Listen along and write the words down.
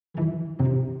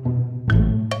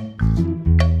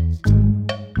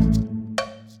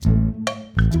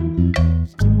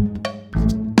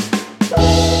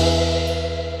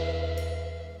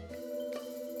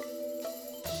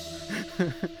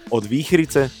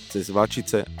Výchrice cez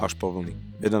Vačice až po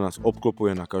vlny. Veda nás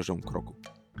obklopuje na každom kroku.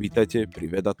 Vítajte pri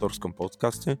vedatorskom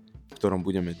podcaste, v ktorom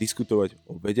budeme diskutovať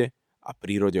o vede a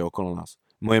prírode okolo nás.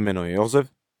 Moje meno je Jozef.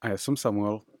 A ja som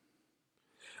Samuel.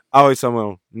 Ahoj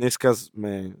Samuel, dneska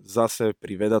sme zase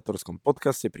pri vedatorskom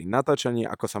podcaste, pri natáčaní.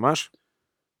 Ako sa máš?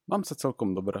 Mám sa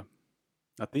celkom dobre.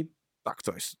 A ty? Tak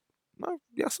to je... No,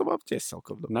 ja som mám tiež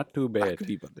celkom dobre. Not too bad.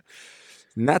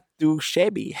 Not too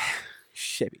shabby.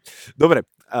 Dobre.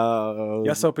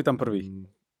 Ja sa opýtam prvý.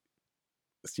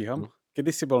 Stíham?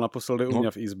 Kedy si bol naposledy u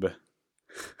mňa v izbe?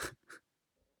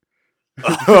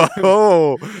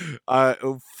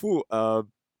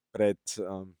 Pred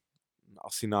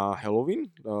asi na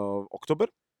Halloween, október.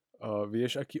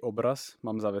 Vieš, aký obraz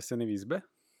mám zavesený v izbe?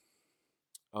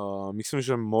 Myslím,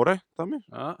 že more tam je.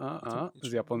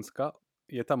 Z Japonska.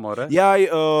 Je tam more?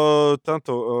 Jaj,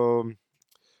 tamto...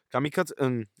 Kamikadze?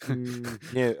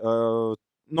 Nie,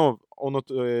 no, ono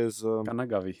to je z...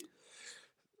 Kanagawy.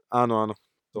 Áno.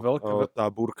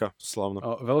 Tá búrka slavná.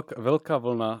 Veľká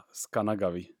vlna z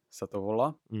Kanagawy sa to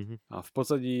volá. Uh-huh. A v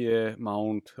pozadí je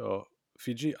Mount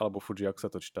Fuji, alebo Fuji, ako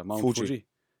sa to číta? Mount Fuji.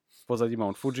 V pozadí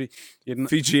Mount Fuji.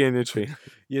 Fiji je niečo.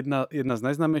 Jedna z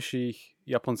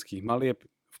najznámejších japonských malieb.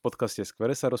 V podcaste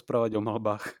Skvere sa rozprávať o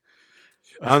malbách.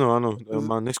 Áno,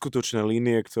 má neskutočné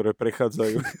línie, ktoré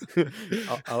prechádzajú.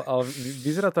 Ale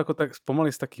vyzerá to ako tak pomaly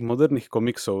z takých moderných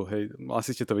komiksov. Hej.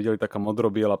 Asi ste to videli, taká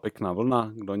modro-biela pekná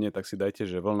vlna. Kto nie, tak si dajte,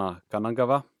 že vlna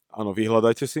Kanagawa. Áno,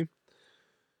 vyhľadajte si.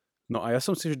 No a ja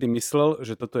som si vždy myslel,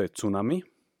 že toto je tsunami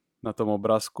na tom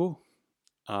obrázku.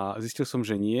 A zistil som,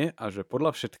 že nie. A že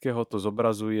podľa všetkého to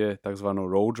zobrazuje tzv.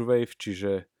 Rogue wave,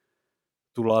 čiže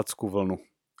tulácku vlnu.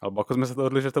 Alebo ako sme sa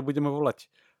dohodli, že to budeme volať.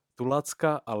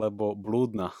 Tulácka alebo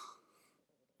blúdna?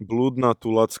 Blúdna,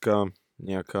 tulácka,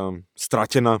 nejaká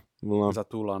stratená vlna.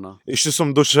 Zatúlaná. Ešte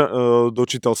som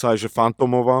dočítal sa aj, že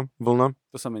fantomová vlna.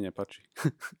 To sa mi nepáči.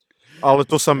 Ale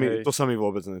to sa mi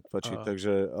vôbec nepáči.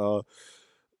 Takže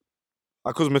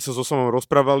ako sme sa so Samom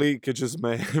rozprávali, keďže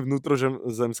sme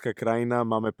vnútrozemská krajina,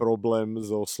 máme problém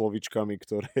so slovíčkami,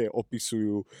 ktoré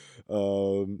opisujú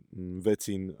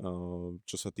veci,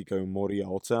 čo sa týkajú morí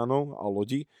a oceánov a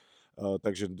lodí.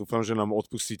 Takže dúfam, že nám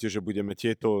odpustíte, že budeme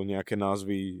tieto nejaké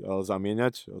názvy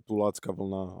zamieňať, tulácka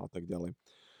vlna a tak ďalej.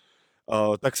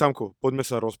 Tak Samko, poďme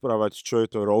sa rozprávať, čo je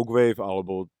to Rogue Wave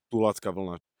alebo tulácka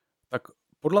vlna. Tak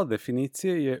podľa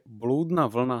definície je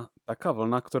blúdna vlna taká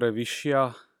vlna, ktorá je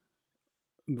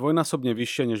dvojnásobne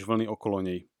vyššia než vlny okolo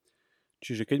nej.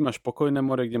 Čiže keď máš pokojné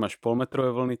more, kde máš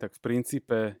polmetrové vlny, tak v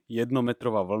princípe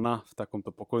jednometrová vlna v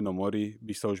takomto pokojnom mori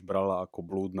by sa už brala ako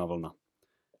blúdna vlna.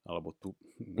 Alebo tu.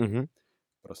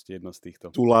 Proste jedno z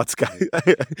týchto. Tulácka.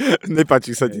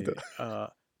 Nepáči sa ti to.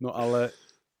 No ale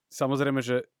samozrejme,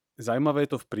 že zaujímavé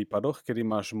je to v prípadoch, kedy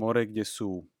máš more, kde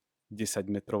sú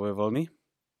 10-metrové vlny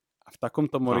a v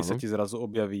takomto mori sa ti zrazu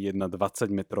objaví jedna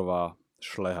 20-metrová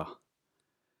šleha.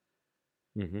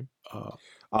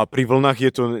 A pri vlnách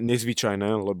je to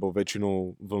nezvyčajné, lebo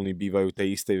väčšinou vlny bývajú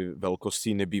tej istej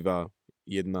veľkosti, nebýva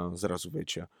jedna zrazu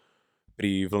väčšia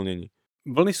pri vlnení.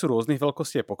 Vlny sú rôznych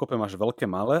veľkostí, pokope máš veľké,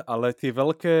 malé, ale tie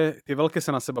veľké sa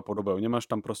na seba podobajú. Máš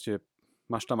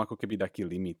tam ako keby taký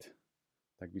limit.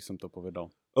 Tak by som to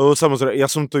povedal. Samozrejme, ja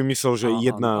som to myslel, že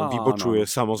jedna vybočuje,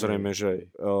 samozrejme,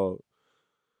 že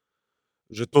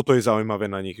toto je zaujímavé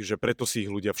na nich, že preto si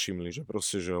ich ľudia všimli, že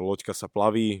proste, že loďka sa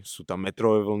plaví, sú tam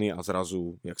metrové vlny a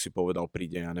zrazu, jak si povedal,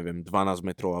 príde,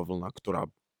 12-metrová vlna, ktorá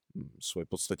v svojej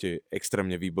podstate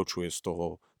extrémne vybočuje z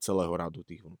toho celého radu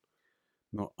tých vln.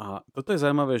 No a toto je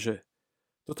zaujímavé, že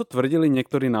toto tvrdili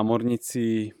niektorí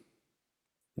námorníci,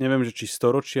 neviem, že či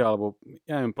storočia, alebo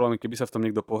ja neviem, podľa mňa, keby sa v tom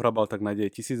niekto pohrabal, tak nájde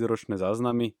 1000-ročné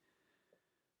záznamy.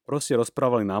 Proste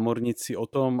rozprávali námorníci o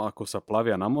tom, ako sa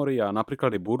plavia na mori a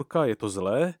napríklad je búrka, je to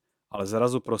zlé, ale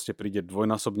zrazu proste príde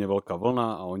dvojnásobne veľká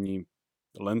vlna a oni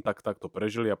len takto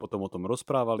prežili a potom o tom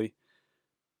rozprávali.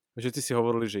 Všetci si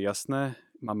hovorili, že jasné,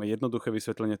 máme jednoduché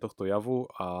vysvetlenie tohto javu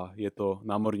a je to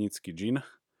námornícky džin.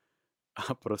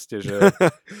 A proste, že...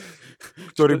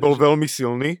 Ktorý bol veľmi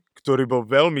silný. 50%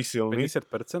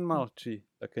 mal, či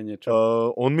také niečo?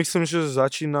 On myslím, že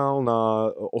začínal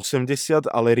na 80,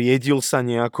 ale riedil sa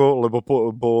nejako, lebo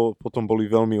potom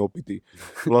boli veľmi opití.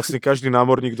 Vlastne každý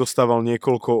námorník dostával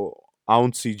niekoľko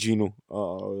ouncí džinu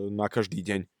na každý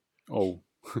deň.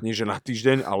 Nie, že na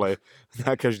týždeň, ale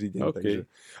na každý deň. Okay. Takže.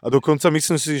 A dokonca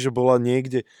myslím si, že bola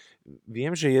niekde...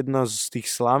 Viem, že jedna z tých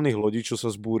slávnych lodí, čo sa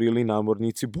zbúrili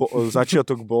námorníci,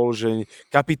 začiatok bol, že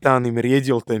kapitán im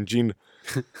riedil ten džin.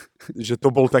 Že to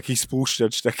bol taký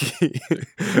spúšťač, taký...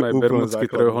 Aj bermudský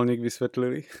trojuholník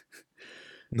vysvetlili.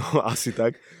 No, asi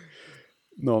tak.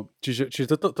 No, čiže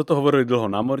toto hovorili dlho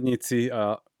námorníci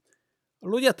a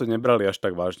Ľudia to nebrali až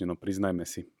tak vážne, no priznajme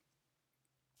si.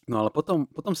 No ale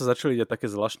potom sa začali diať také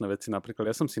zvláštne veci. Napríklad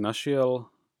ja som si našiel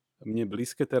mne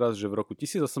blízke teraz, že v roku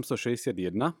 1861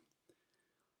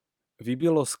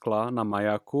 vybilo skla na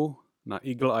majáku na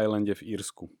Eagle Islande v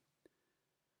Írsku.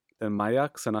 Ten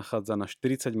maják sa nachádza na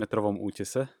 40-metrovom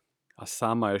útese a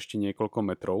sám má ešte niekoľko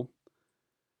metrov.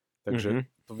 Takže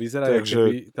to vyzerá,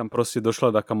 keby tam proste došla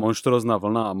taká monštrozná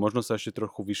vlna a možno sa ešte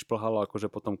trochu vyšplhala akože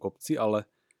po tom kopci, ale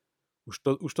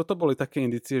už toto boli také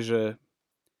indície, že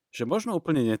možno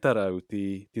úplne netarajú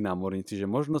tí námorníci, že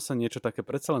možno sa niečo také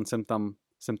predsa len sem tam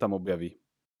objaví.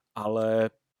 Ale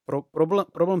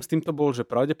problém s týmto bol, že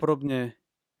pravdepodobne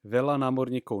veľa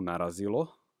námorníkov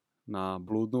narazilo na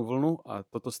blúdnu vlnu a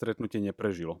toto stretnutie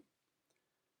neprežilo.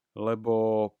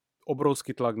 Lebo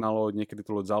obrovský tlak na loď, niekedy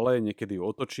tú loď zaleje, niekedy ju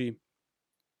otočí.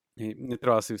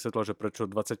 Netreba si vysvetľovať, že prečo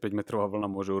 25-metrová vlna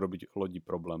môže urobiť lodi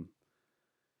problém.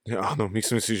 Áno,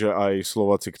 myslím si, že aj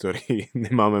Slováci, ktorí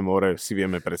nemáme more, si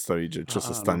vieme predstaviť, že čo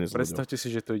sa stane s loďou. Predstavte si,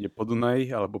 že to ide po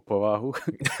Dunaji alebo po Váhu.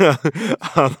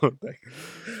 Áno, tak.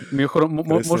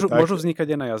 Môžu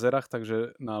vznikať aj na jazerách,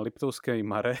 takže na Liptovskej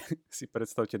Mare si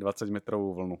predstavte 20-metrovú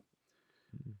vlnu.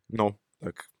 No,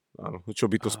 tak áno.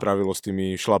 Čo by to spravilo s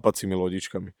tými šlapacími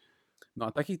lodičkami? No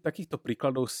a takýchto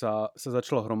príkladov sa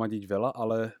začalo hromadiť veľa,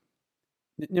 ale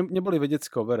neboli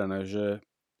vedecky overené, že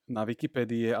na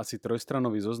Wikipédii je asi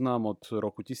trojstranový zoznam od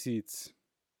roku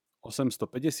 1850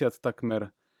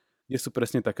 takmer, kde sú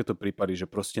presne takéto prípady, že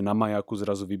proste na majaku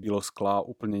zrazu vybilo sklá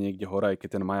úplne niekde hore, aj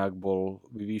keď ten majak bol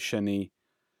vyvýšený,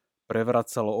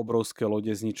 prevracalo obrovské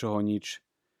lode z ničoho nič.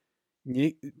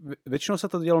 Väčšinou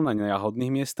sa to dialo na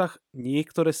náhodných miestach,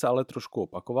 niektoré sa ale trošku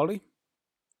opakovali.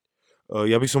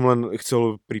 Ja by som len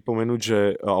chcel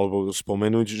pripomenúť, alebo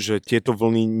spomenúť, že tieto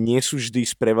vlny nie sú vždy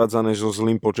sprevádzané so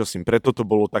zlým počasím. Preto to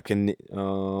bolo také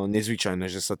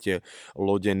nezvyčajné, že sa tie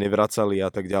lode nevracali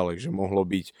a tak ďalej. Že mohlo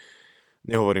byť,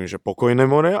 nehovorím, že pokojné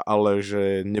more, ale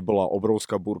že nebola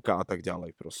obrovská búrka a tak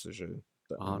ďalej. Proste, že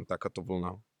takáto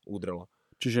vlna udrela.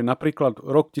 Čiže napríklad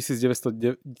rok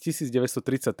 1933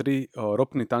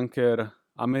 ropný tanker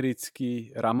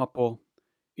americký Ramapo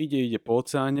ide po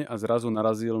oceáne a zrazu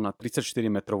narazil na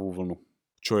 34-metrovú vlnu.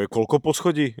 Čo je koľko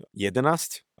poschodí?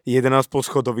 11? 11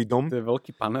 poschodový dom? To je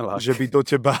veľký panelák. Že by do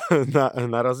teba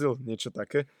narazil niečo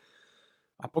také?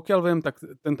 A pokiaľ viem, tak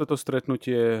tento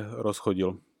stretnutie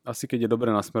rozchodil. Asi keď je dobre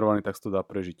nasmerovaný, tak sa to dá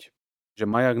prežiť. Že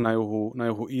majak na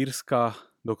juhu Írska,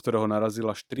 do ktorého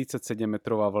narazila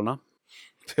 47-metrová vlna.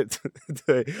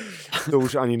 To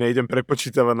už ani nejdem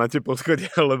prepočítavať na tie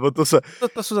poschodia, lebo to sa...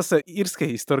 To sú zase írske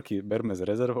historky, berme s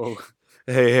rezervou.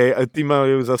 Hej, a tí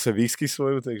majú zase whisky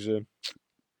svoju, takže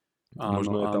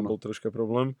možno áno. Tam bol troška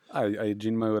problém. Aj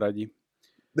gin majú radi.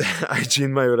 Aj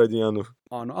gin majú radi, áno.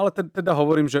 Áno, ale teda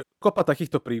hovorím, že kopa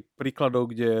takýchto príkladov,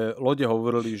 kde lode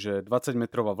hovorili, že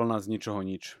 20-metrová vlna z ničoho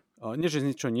nič. Nie, že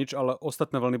z ničoho nič, ale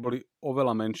ostatné vlny boli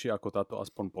oveľa menšie ako táto,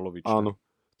 aspoň polovičné. Áno.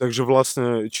 Takže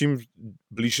vlastne, čím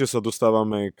bližšie sa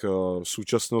dostávame k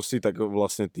súčasnosti, tak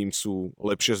vlastne tým sú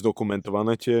lepšie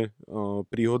zdokumentované tie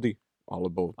príhody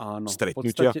alebo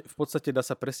stretnutia. V podstate dá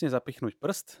sa presne zapichnúť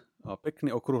prst.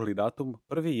 Pekný okrúhly dátum.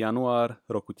 1. január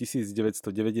roku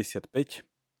 1995. 3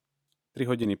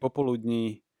 hodiny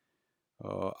popoludní.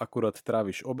 Akurát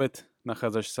tráviš obed.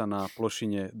 Nachádzaš sa na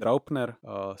plošine Draupner,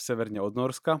 severne od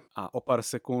Norska. A o pár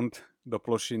sekúnd do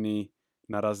plošiny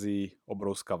narazí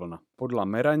obrovská vlna. Podľa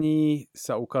meraní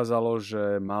sa ukázalo,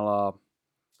 že mala,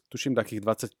 tuším, takých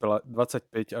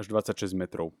 25 až 26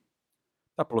 metrov.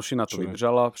 Tá plošina to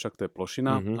vydržala, však to je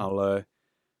plošina, ale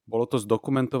bolo to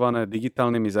zdokumentované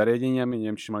digitálnymi zariadeniami,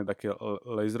 neviem, či mali také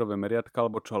laserové meriatka,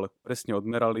 alebo čo, ale presne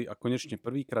odmerali a konečne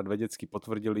prvýkrát vedecky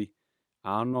potvrdili,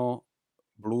 áno,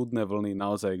 blúdne vlny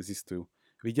naozaj existujú.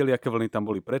 Videli, aké vlny tam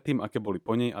boli predtým, aké boli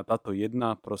po nej a táto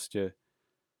jedna proste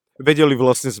vedeli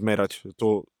vlastne zmerať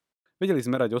to. Vedeli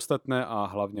zmerať ostatné a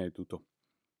hlavne aj túto.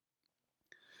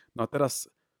 No a teraz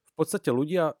v podstate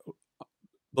ľudia,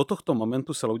 do tohto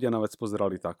momentu sa ľudia na vec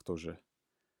pozerali takto, že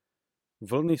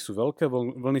vlny sú veľké,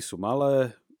 vlny sú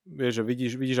malé, vieš, že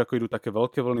vidíš, ako idú také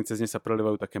veľké vlny, cez ne sa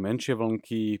prelievajú také menšie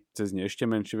vlnky, cez ne ešte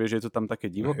menšie, vieš, že je to tam také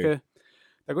divoké.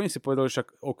 Tak oni si povedali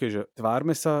však, OK, že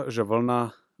tvárme sa, že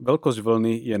veľkosť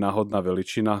vlny je náhodná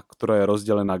veličina, ktorá je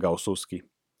rozdelená gaussovsky.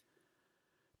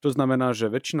 To znamená, že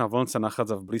väčšina vln sa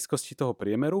nachádza v blízkosti toho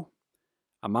priemeru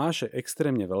a máš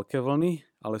extrémne veľké vlny,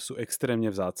 ale sú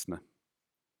extrémne vzácne.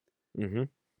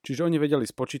 Čiže oni vedeli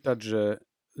spočítať, že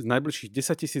z najbližších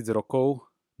 10 000 rokov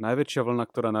najväčšia vlna,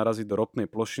 ktorá narazí do ropnej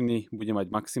plošiny, bude mať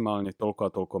maximálne toľko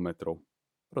a toľko metrov.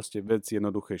 Proste vec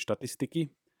jednoduchej štatistiky.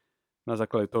 Na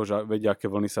základe toho, že vedia, aké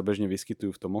vlny sa bežne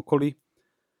vyskytujú v tom okolí.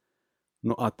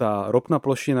 No a tá ropná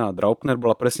plošina Draupner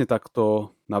bola presne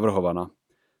takto navrhovaná.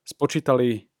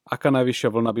 Spočítali, aká najvyššia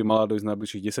vlna by mala dojsť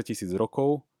najbližších 10 000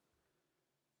 rokov,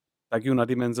 tak ju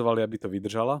nadimenzovali, aby to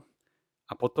vydržala.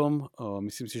 A potom,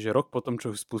 myslím si, že rok potom,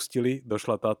 čo ju spustili,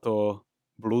 došla táto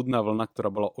blúdna vlna,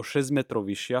 ktorá bola o 6 metrov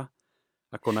vyššia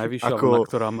ako najvyššia vlna,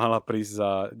 ktorá mala prísť za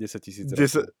 10 000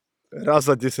 rokov. Raz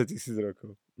za 10 000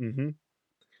 rokov.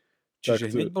 Čiže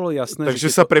hneď bolo jasné,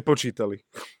 takže sa prepočítali.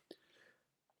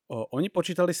 Oni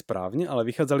počítali správne, ale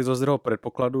vychádzali zo zdravého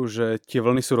predpokladu, že tie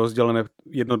vlny sú rozdelené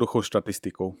jednoduchou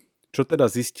štatistikou. Čo teda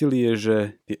zistili je, že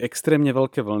tie extrémne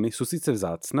veľké vlny sú síce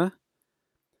vzácne,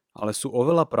 ale sú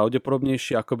oveľa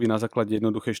pravdepodobnejšie, ako by na základe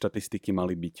jednoduchej štatistiky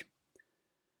mali byť.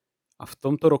 A v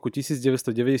tomto roku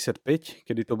 1995,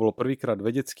 kedy to bolo prvýkrát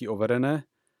vedecky overené,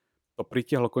 to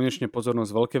pritiahlo konečne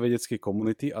pozornosť veľkej vedeckej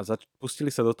komunity a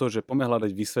pustili sa do toho, že poďme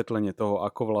hľadať vysvetlenie toho,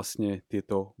 ako vlastne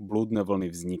tieto blúdne vlny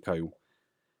vznikajú.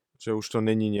 Že už to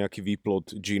není nejaký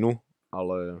výplod džinu,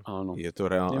 ale áno. Je to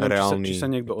reálny, či sa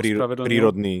niekto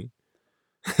prírodný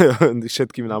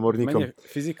všetkým námorníkom. V mene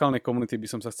fyzikálnej komunity by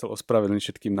som sa chcel ospravedlniť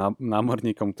všetkým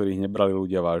námorníkom, ktorých nebrali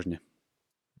ľudia vážne.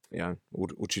 Ja,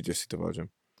 určite si to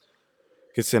vážim.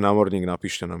 Keď ste námorník,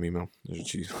 napíšte nám e-mail,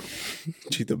 že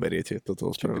či to beriete,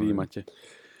 toto ospravedlnenie. Či prijímate.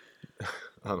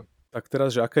 Áno. Tak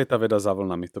teraz, že aká je tá veda za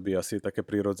vlnami? To by asi také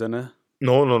prirodzené.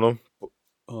 No.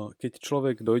 Keď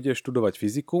človek dojde študovať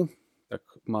fyziku, tak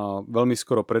má veľmi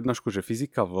skoro prednášku, že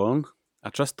fyzika vln a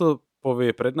často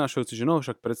povie prednášajúci, že no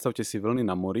však predstavte si vlny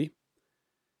na mori.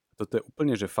 Toto je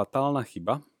úplne že fatálna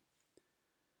chyba,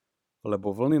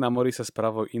 lebo vlny na mori sa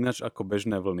správajú ináč ako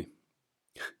bežné vlny.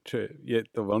 Čo je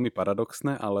to veľmi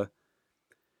paradoxné, ale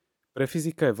pre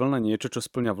fyzika je vlna niečo, čo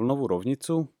spĺňa vlnovú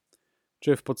rovnicu, čo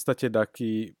je v podstate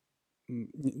taký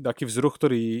vzruch,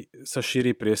 ktorý sa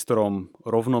šíri priestorom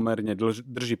rovnomerne,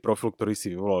 drží profil, ktorý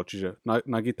si vyvolal. Čiže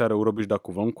na gitare urobíš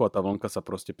takú vlnku a tá vlnka sa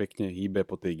proste pekne hýbe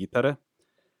po tej gitare.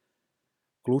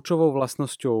 Kľúčovou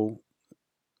vlastnosťou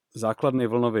základnej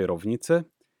vlnovej rovnice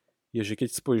je, že keď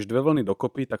spojíš dve vlny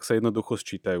dokopy, tak sa jednoducho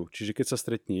sčítajú. Čiže keď sa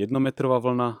stretne 1-metrová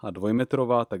vlna a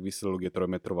 2-metrová, tak výsledok je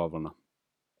 3-metrová vlna.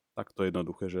 Tak to je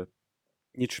jednoduché, že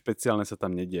nič špeciálne sa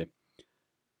tam nedie.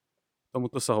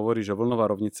 Tomuto sa hovorí, že vlnová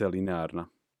rovnica je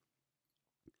lineárna.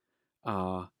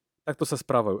 A takto sa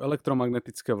správajú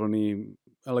elektromagnetické vlny,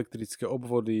 elektrické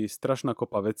obvody, strašná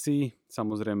kopa vecí,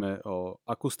 samozrejme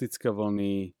akustické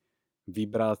vlny,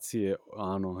 vibrácie,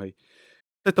 áno, hej.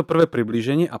 To je to prvé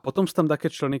priblíženie a potom sú tam také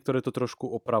členy, ktoré to trošku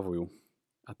opravujú.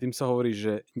 A tým sa hovorí,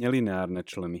 že nelineárne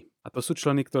členy. A to sú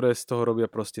členy, ktoré z toho robia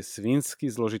proste svinsky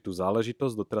zložitú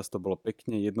záležitosť. Doteraz to bolo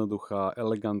pekne jednoduchá,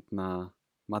 elegantná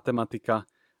matematika.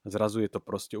 Zrazu je to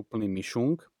proste úplný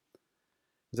myšung.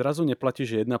 Zrazu neplatí,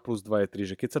 že 1 plus 2 je 3,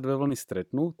 že keď sa dve vlny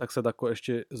stretnú, tak sa tako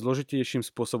ešte zložitejším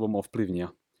spôsobom ovplyvnia.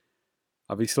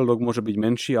 A výsledok môže byť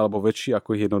menší alebo väčší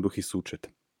ako ich jednoduchý súčet.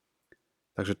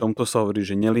 Takže tomto sa hovorí,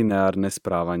 že nelineárne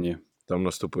správanie. Tam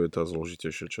nastupuje tá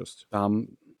zložitejšia časť.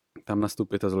 Tam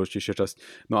nastupuje tá zložitejšia časť.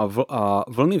 No a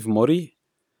vlny v mori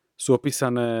sú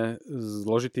opísané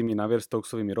zložitými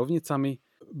Navier-Stokesovými rovnicami.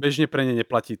 Bežne pre ne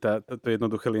neplatí to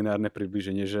jednoduché lineárne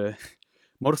priblíženie, že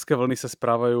morské vlny sa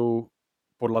správajú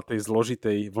podľa tej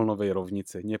zložitej vlnovej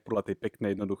rovnice, nie podľa tej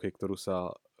peknej jednoduchej, ktorú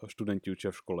sa študenti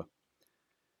učia v škole.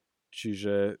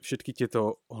 Čiže všetky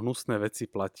tieto hnusné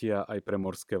veci platia aj pre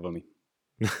morské vlny.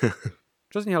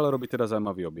 Čo z nich ale robí teda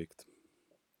zaujímavý objekt?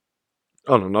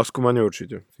 Áno, na skúmanie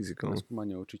určite, fyzikálne. Na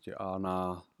skúmanie určite a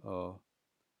na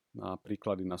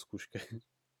príklady na skúške.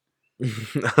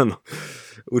 Áno,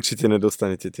 určite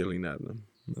nedostanete tie lineárne.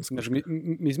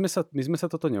 My sme sa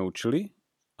toto neučili,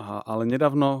 ale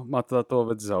nedávno ma táto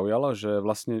vec zaujala, že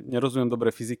vlastne nerozumiem dobre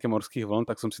fyzike morských vln,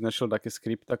 tak som si našiel také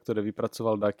skripta, ktoré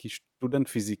vypracoval taký študent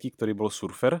fyziky, ktorý bol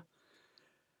surfer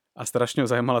a strašne ho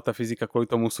zaujímala tá fyzika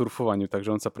kvôli tomu surfovaniu,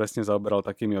 takže on sa presne zaoberal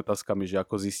takými otázkami, že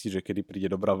ako zistiť, že kedy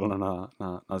príde dobrá vlna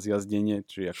na zjazdenie,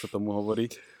 či ako sa tomu hovorí.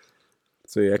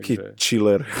 To je jaký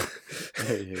chiller.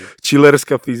 Hej.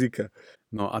 Chillerská fyzika.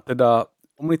 No a teda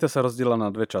komunita sa rozdiela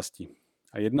na dve časti.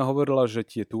 A jedna hovorila, že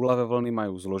tie túlavé vlny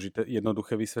majú zložité,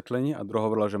 jednoduché vysvetlenie a druhá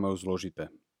hovorila, že majú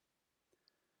zložité.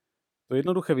 To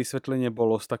jednoduché vysvetlenie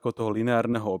bolo z takého toho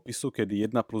lineárneho opisu, kedy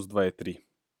 1 plus 2 je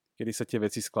 3. Kedy sa tie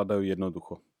veci skladajú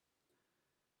jednoducho.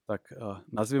 Tak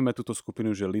nazvieme túto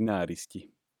skupinu, že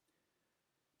lineáristi.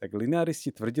 Tak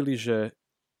lineáristi tvrdili, že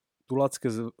tulácké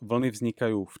vlny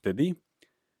vznikajú vtedy,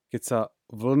 keď sa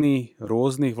vlny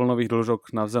rôznych vlnových dĺžok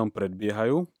navzájom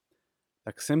predbiehajú,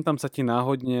 tak sem tam sa ti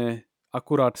náhodne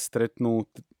akurát stretnú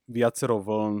viacero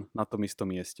vln na tom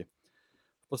istom mieste.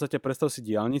 V podstate predstav si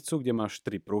diaľnicu, kde máš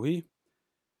 3 pruhy.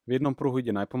 V jednom pruhu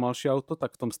ide najpomalšie auto,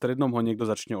 tak v tom strednom ho niekto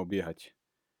začne obiehať.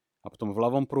 A potom v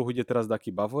ľavom pruhu ide teraz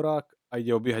taký bavorák a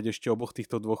ide obiehať ešte oboch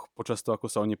týchto dvoch počas toho, ako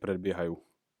sa oni predbiehajú.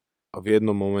 A v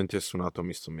jednom momente sú na tom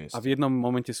istom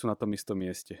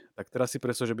mieste. Tak teraz si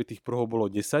predstav, že by tých pruhov bolo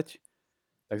 10,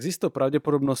 tak s istou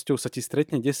pravdepodobnosťou sa ti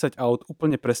stretne 10 aut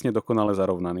úplne presne dokonale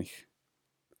zarovnaných.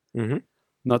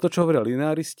 No a to, čo hovoria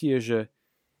lineáristi, je, že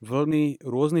vlny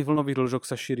rôznych vlnových dĺžok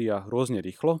sa šíria rôzne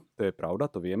rýchlo, to je pravda,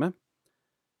 to vieme.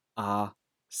 A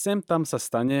sem tam sa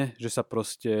stane, že sa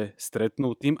proste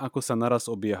stretnú tým, ako sa naraz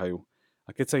obiehajú.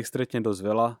 A keď sa ich stretne dosť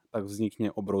veľa, tak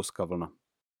vznikne obrovská vlna.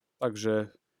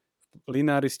 Takže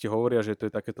lineáristi hovoria, že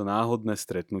to je takéto náhodné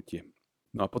stretnutie.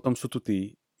 No a potom sú tu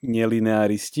tí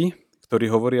nelineáristi, ktorí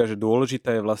hovoria, že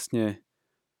dôležitá je vlastne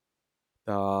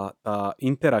tá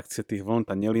interakcia tých vln,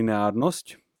 tá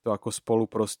nelineárnosť, to ako spolu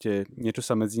proste niečo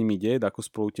sa medzi nimi deje, ako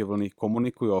spolu tie vlny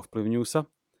komunikujú a ovplyvňujú sa.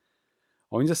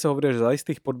 A oni zase hovoria, že za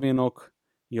istých podmienok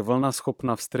je vlna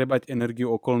schopná vstrebať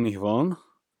energiu okolných vln,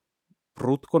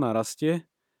 prudko narastie,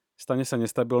 stane sa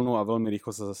nestabilnou a veľmi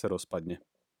rýchlo sa zase rozpadne.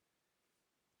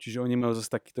 Čiže oni majú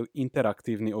zase takýto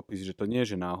interaktívny opis, že to nie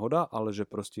je že náhoda, ale že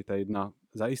proste tá jedna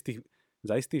za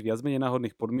istých viac menej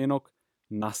náhodných podmienok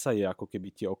nasaje ako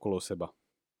keby tie okolo seba.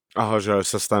 Aha, že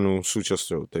sa stanú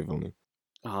súčasťou tej vlny.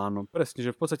 Áno, presne,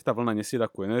 že v podstate tá vlna nesie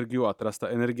takú energiu a teraz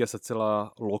tá energia sa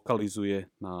celá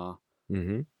lokalizuje na...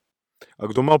 A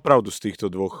kto mal pravdu z týchto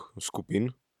dvoch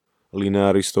skupín?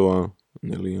 Lineáristov a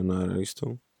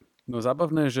nelineáristov? No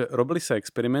zábavné je, že robili sa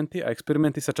experimenty a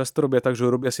experimenty sa často robia tak, že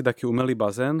urobia si taký umelý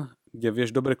bazén, kde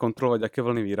vieš dobre kontrolovať, aké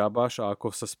vlny vyrábaš a ako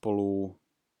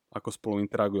spolu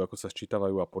interagujú, ako sa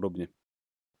sčítavajú a podobne.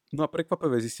 No a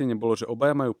prekvapivé zistenie bolo, že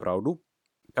obaja majú pravdu,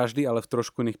 každý ale v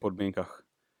trošku iných podmienkach.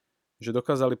 Že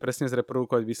dokázali presne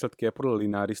zreprodukovať výsledky aj podľa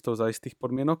lineáristov za istých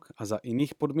podmienok a za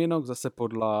iných podmienok zase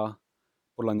podľa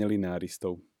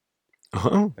nelineáristov.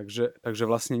 Aha. Takže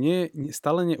vlastne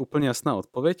stále nie je úplne jasná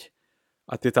odpoveď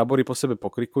a tie tábory po sebe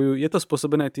pokrikujú. Je to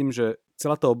spôsobené tým, že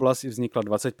celá tá oblasť vznikla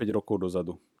 25 rokov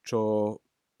dozadu, čo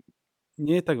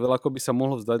nie je tak veľa, ako by sa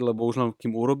mohlo vzdať, lebo už len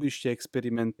kým urobíš tie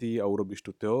experimenty a urobíš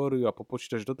tú teóriu a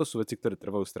popočítaš, toto sú veci, ktoré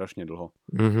trvajú strašne dlho.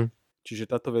 Čiže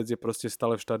táto vec je proste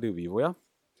stále v štádiu vývoja.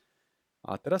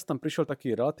 A teraz tam prišiel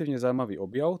taký relatívne zaujímavý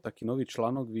objav, taký nový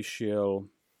článok vyšiel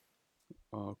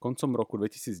koncom roku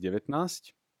 2019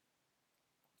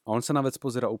 a on sa na vec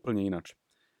pozerá úplne inač.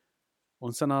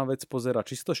 On sa na vec pozerá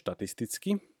čisto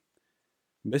štatisticky,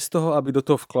 bez toho, aby do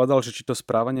toho vkladal, že či to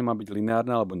správanie má byť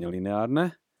lineárne alebo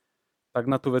nelineárne, tak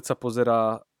na tú vec sa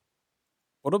pozerá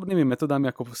podobnými metodami,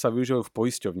 ako sa využívajú v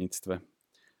poisťovníctve.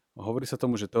 Hovorí sa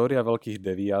tomu, že teória veľkých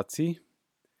deviácií,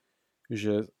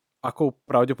 že akou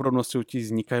pravdepodobnosťou ti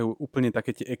vznikajú úplne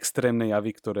také tie extrémne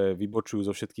javy, ktoré vybočujú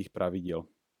zo všetkých pravidiel.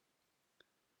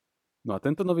 No a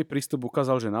tento nový prístup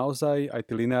ukázal, že naozaj aj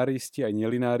tí lineáristi, aj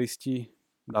nelineáristi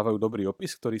dávajú dobrý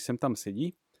opis, ktorý sem tam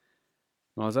sedí.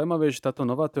 No a zaujímavé je, že táto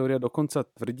nová teória dokonca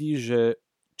tvrdí, že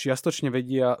čiastočne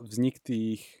vedia vznik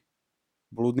tých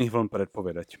blúdnych vln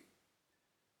predpovedať.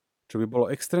 Čo by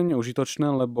bolo extrémne užitočné,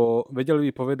 lebo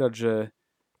vedeli by povedať, že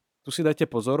tu si dajte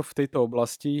pozor, v tejto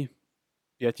oblasti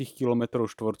 5 km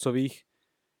štvorcových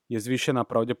je zvýšená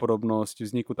pravdepodobnosť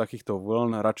vzniku takýchto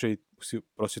vln, radšej si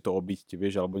proste to obiť,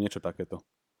 vieš, alebo niečo takéto.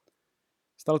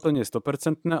 Stále to nie je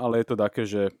 100%, ale je to také,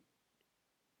 že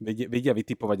vedia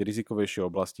vytipovať rizikovejšie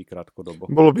oblasti krátkodobo.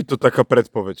 Bolo by to taká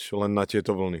predpoveď len na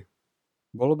tieto vlny.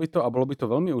 Bolo by to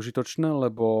veľmi užitočné,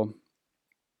 lebo...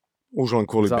 Už len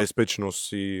kvôli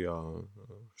bezpečnosti a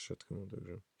všetkému.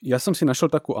 Takže. Ja som si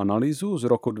našiel takú analýzu z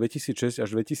roku 2006 až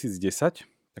 2010,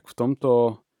 tak v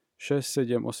tomto 6,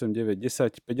 7, 8, 9,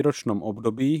 10, 5-ročnom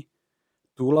období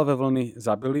túlavé vlny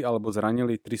zabili alebo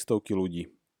zranili 300 ľudí.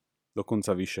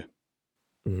 Dokonca vyše.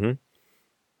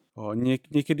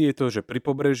 Niekedy je to, že pri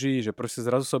pobreží, že proste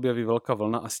zrazu sa objaví veľká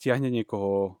vlna a stiahne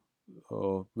niekoho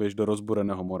vieš, do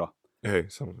rozbúreného mora.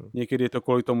 Hej, samozrejme. Niekedy je to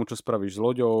kvôli tomu, čo spravíš s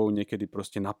loďou, niekedy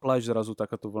proste na pláž zrazu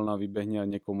takáto vlna vybehne a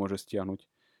niekoho môže stiahnuť.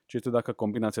 Čiže je to taká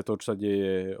kombinácia toho, čo sa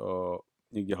deje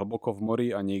niekde hlboko v mori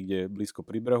a niekde blízko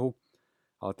pri brehu.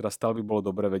 Ale teraz stále by bolo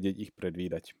dobre vedieť ich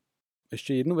predvídať.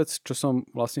 Ešte jednu vec, čo som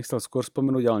vlastne chcel skôr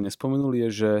spomenúť, ale nespomenul, je,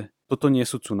 že toto nie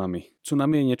sú tsunami.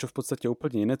 Tsunami je niečo v podstate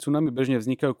úplne iné. Tsunami bežne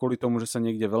vznikajú kvôli tomu, že sa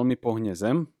niekde veľmi pohne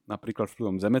zem, napríklad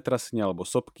vplyvom zemetrasenia alebo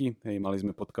sopky. Hej, mali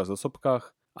sme podcast o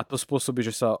sopkách. A to spôsobí,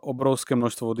 že sa obrovské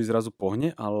množstvo vody zrazu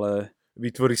pohne, ale...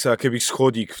 Vytvorí sa akéby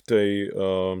schodík v tej...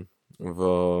 v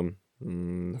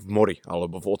mori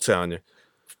alebo v oceáne.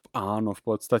 Áno, v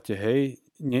podstate, hej.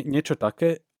 Niečo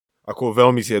také. Ako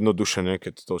veľmi zjednodušené,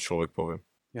 keď to človek povie.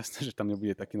 Jasné, že tam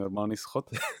nebude taký normálny schod.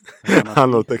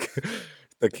 Áno,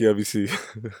 taký, aby si...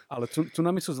 Ale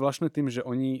tsunami sú zvláštne tým, že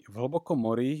oni v hlbokom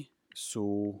mori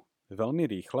sú veľmi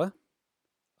rýchle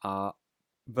a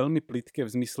veľmi plitké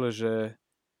v zmysle, že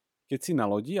keď si na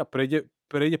lodi a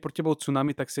prejde pod tebou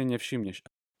tsunami, tak si nevšimneš.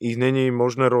 Ich není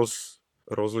možné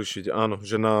rozlišiť, áno,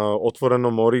 že na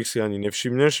otvorenom mori si ani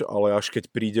nevšimneš, ale až keď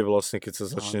príde vlastne, keď sa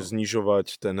začne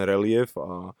znižovať ten relief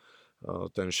a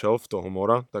ten šelf toho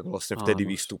mora, tak vlastne vtedy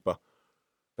vystúpa.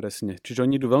 Presne. Čiže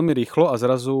oni idú veľmi rýchlo a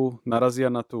zrazu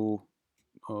narazia na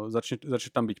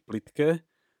začne tam byť plitké,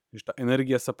 že tá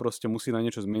energia sa proste musí na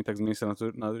niečo zmeniť, tak zmení sa na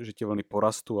to, že tie vlny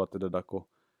porastú a teda ako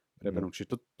preberú.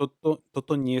 Čiže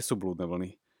toto nie sú blúdne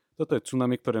vlny. Toto je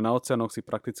tsunami, ktoré na oceánoch si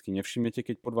prakticky nevšimnete,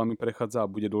 keď pod vami prechádza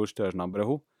a bude dôležité až na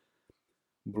brehu.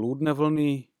 Blúdne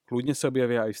vlny kľudne sa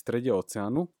objavia aj v strede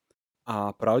oceánu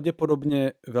a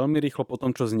pravdepodobne veľmi rýchlo po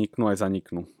tom, čo vzniknú, aj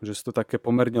zaniknú. Že sú to také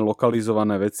pomerne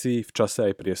lokalizované veci v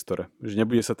čase aj priestore. Že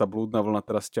nebude sa tá blúdna vlna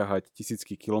teraz ťahať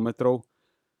tisícky kilometrov.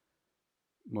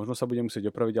 Možno sa budem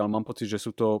musieť opraviť, ale mám pocit,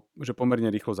 že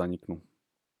pomerne rýchlo zaniknú.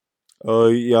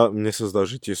 Mne sa zdá,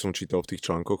 že tiež som čítal v tých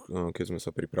článkoch, keď sme sa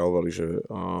pripravovali, že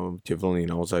tie vlny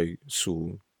naozaj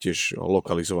sú tiež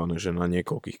lokalizované, že na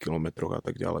niekoľkých kilometroch a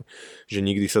tak ďalej. Že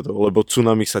nikdy sa to, lebo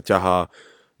tsunami sa ťahá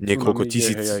niekoľko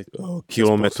tisíc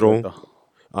kilometrov.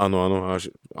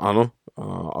 Áno.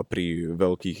 A pri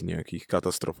veľkých nejakých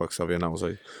katastrofách sa vie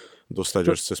naozaj dostať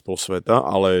až cez pol sveta,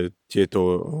 ale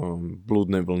tieto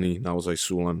blúdne vlny naozaj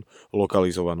sú len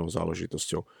lokalizovanou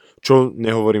záležitosťou. Čo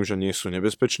nehovorím, že nie sú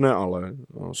nebezpečné, ale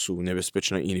sú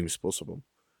nebezpečné iným spôsobom.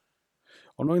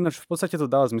 Ono ináč v podstate to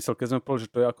dáva zmysel, keď sme povedali,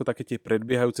 že to je ako také tie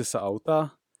predbiehajúce sa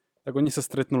autá, tak oni sa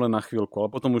stretnú len na chvíľku,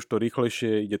 ale potom už to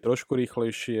rýchlejšie ide trošku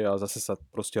rýchlejšie a zase sa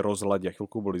proste rozladia.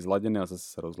 Chvíľku boli zladené a zase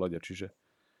sa rozladia, čiže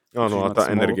áno, a tá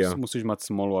energia. Musíš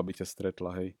mať smolu, aby ťa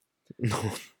stretla, hej. No.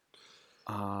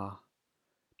 A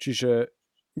čiže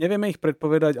nevieme ich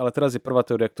predpovedať, ale teraz je prvá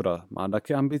teória, ktorá má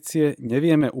také ambície.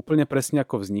 Nevieme úplne presne,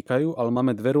 ako vznikajú, ale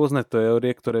máme dve rôzne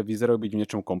teórie, ktoré vyzerajú byť v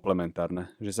niečom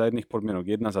komplementárne. Že za jedných podmienok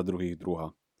jedna, za druhých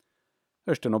druhá.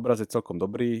 Ešte ten obraz je celkom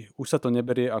dobrý. Už sa to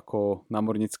neberie ako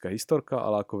námornícka historka,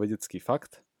 ale ako vedecký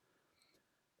fakt.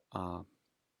 A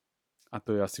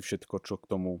to je asi všetko, čo k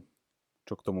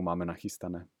tomu máme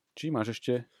nachystané. Či máš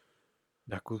ešte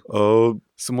nejakú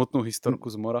smutnú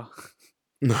historku z mora?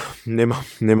 No,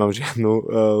 nemám žiadnu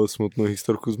smutnú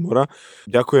historku z mora.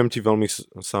 Ďakujem ti veľmi,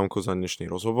 Sámko, za dnešný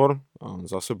rozhovor.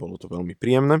 Zase bolo to veľmi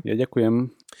príjemné. Ja ďakujem.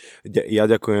 Ja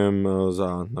ďakujem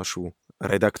za našu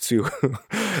redakciu.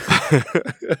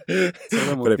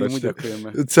 Celému týmu ďakujeme.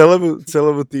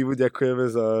 Celému týmu ďakujeme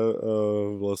za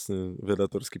vlastne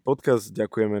vedatorský podcast.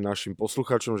 Ďakujeme našim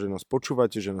poslucháčom, že nás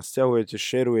počúvate, že nás ťahujete,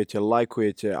 šerujete,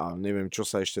 lajkujete a neviem, čo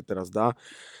sa ešte teraz dá,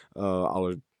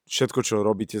 ale všetko, čo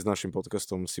robíte s našim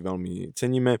podcastom, si veľmi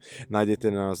ceníme. Nájdete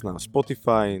nás na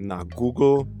Spotify, na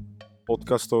Google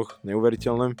podcastoch,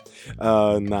 neuveriteľné,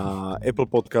 na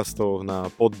Apple podcastoch, na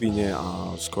Podbeane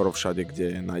a skoro všade,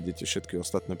 kde nájdete všetky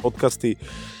ostatné podcasty.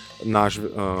 Náš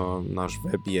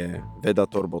web je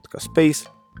vedator.space.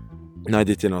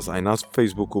 Nájdete nás aj na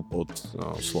Facebooku pod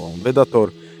slovom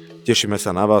Vedator. Tešíme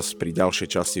sa na vás pri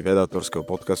ďalšej časti vedatorského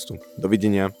podcastu.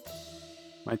 Dovidenia.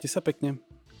 Majte sa pekne.